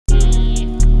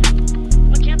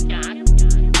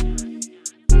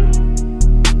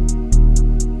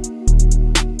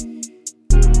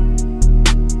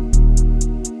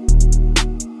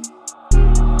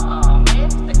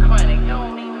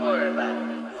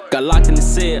Got locked in the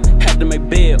cell, had to make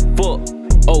bed, fuck.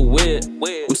 Oh well,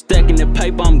 I'm stacking the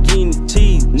paper, I'm getting the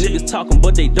cheese. Niggas talking,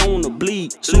 but they don't wanna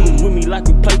bleed. Shooters with me like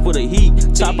we play for the heat.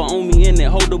 Chopper on me and that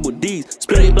hold up with D's.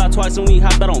 Split the block twice and we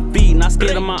hop out on feet. Not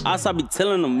scared of my eyes, I be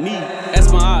telling them me.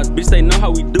 Ask my eyes, bitch, they know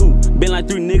how we do. Been like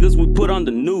 3 niggas we put on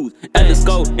the news. At the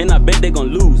scope, and I bet they gon'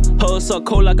 lose. Her so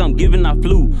cold like I'm giving out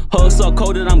flu. Her so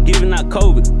cold that I'm giving out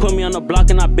COVID. Put me on the block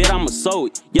and I bet I'ma sow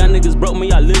it. Y'all niggas broke me,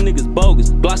 y'all little niggas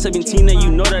bogus. Block 17 and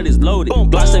you know that it's loaded.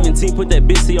 Block 17 put that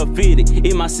bitch to your fitted.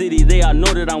 In my city, they all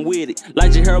know that I'm with it.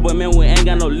 Like your hair, but man, we ain't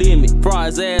got no limit. Fry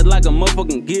his ass like a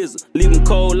motherfucking gizzard. Leave him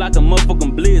cold like a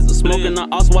motherfucking blizzard. Smoking the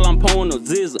ox while I'm pouring no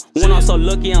zizzer. When I'm so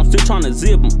lucky, I'm still trying to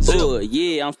zip him.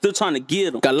 Yeah, I'm still trying to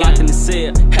get him. Got locked in the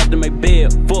cell, had to make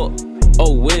bed, fuck.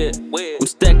 Oh well, I'm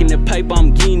stacking the paper,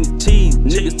 I'm getting the cheese.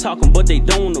 Niggas talking, but they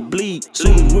don't wanna bleed.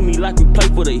 Shooters with me like we play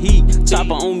for the heat.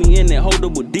 Chopper on me and that hold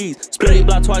up with D's. Split the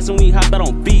block twice and we hop out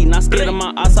on feet. Not scared of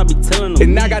my eyes, I be telling them.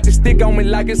 And I got this stick on me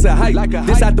like it's a hype.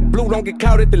 This out the blue, don't get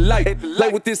caught at the light. Play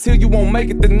with this here, you won't make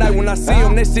it tonight. When I see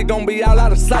him, that shit gon' be all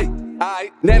out of sight.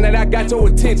 Now that I got your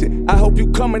attention, I hope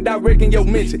you coming direct in your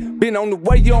mention. Been on the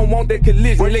way, you don't want that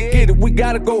collision. Let's get it, we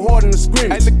gotta go hard in the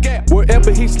scrimmage.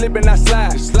 Wherever he slipping, I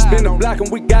slide. Spin the block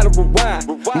and we gotta rewind.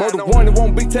 Murder one, it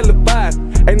won't be televised.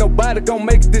 Ain't nobody gon'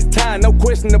 make it this time, no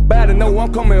question about it. No,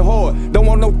 I'm coming hard. Don't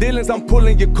want no dealings, I'm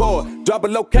pulling your cord. Drop a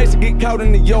location, get caught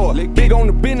in the yard. Big on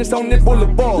the business on this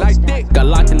boulevard. Like that. Got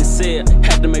locked in the cell,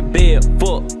 had to make bed,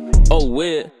 fuck. Oh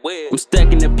well, I'm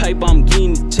stacking the paper, I'm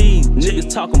getting the cheese.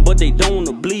 Niggas talking, but they don't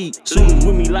wanna bleed. Shooters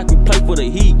with me like we play for the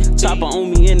heat. Chopper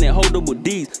on me and that hold up with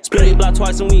D's. Split the block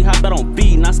twice and we hop out on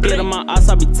feet. Not scared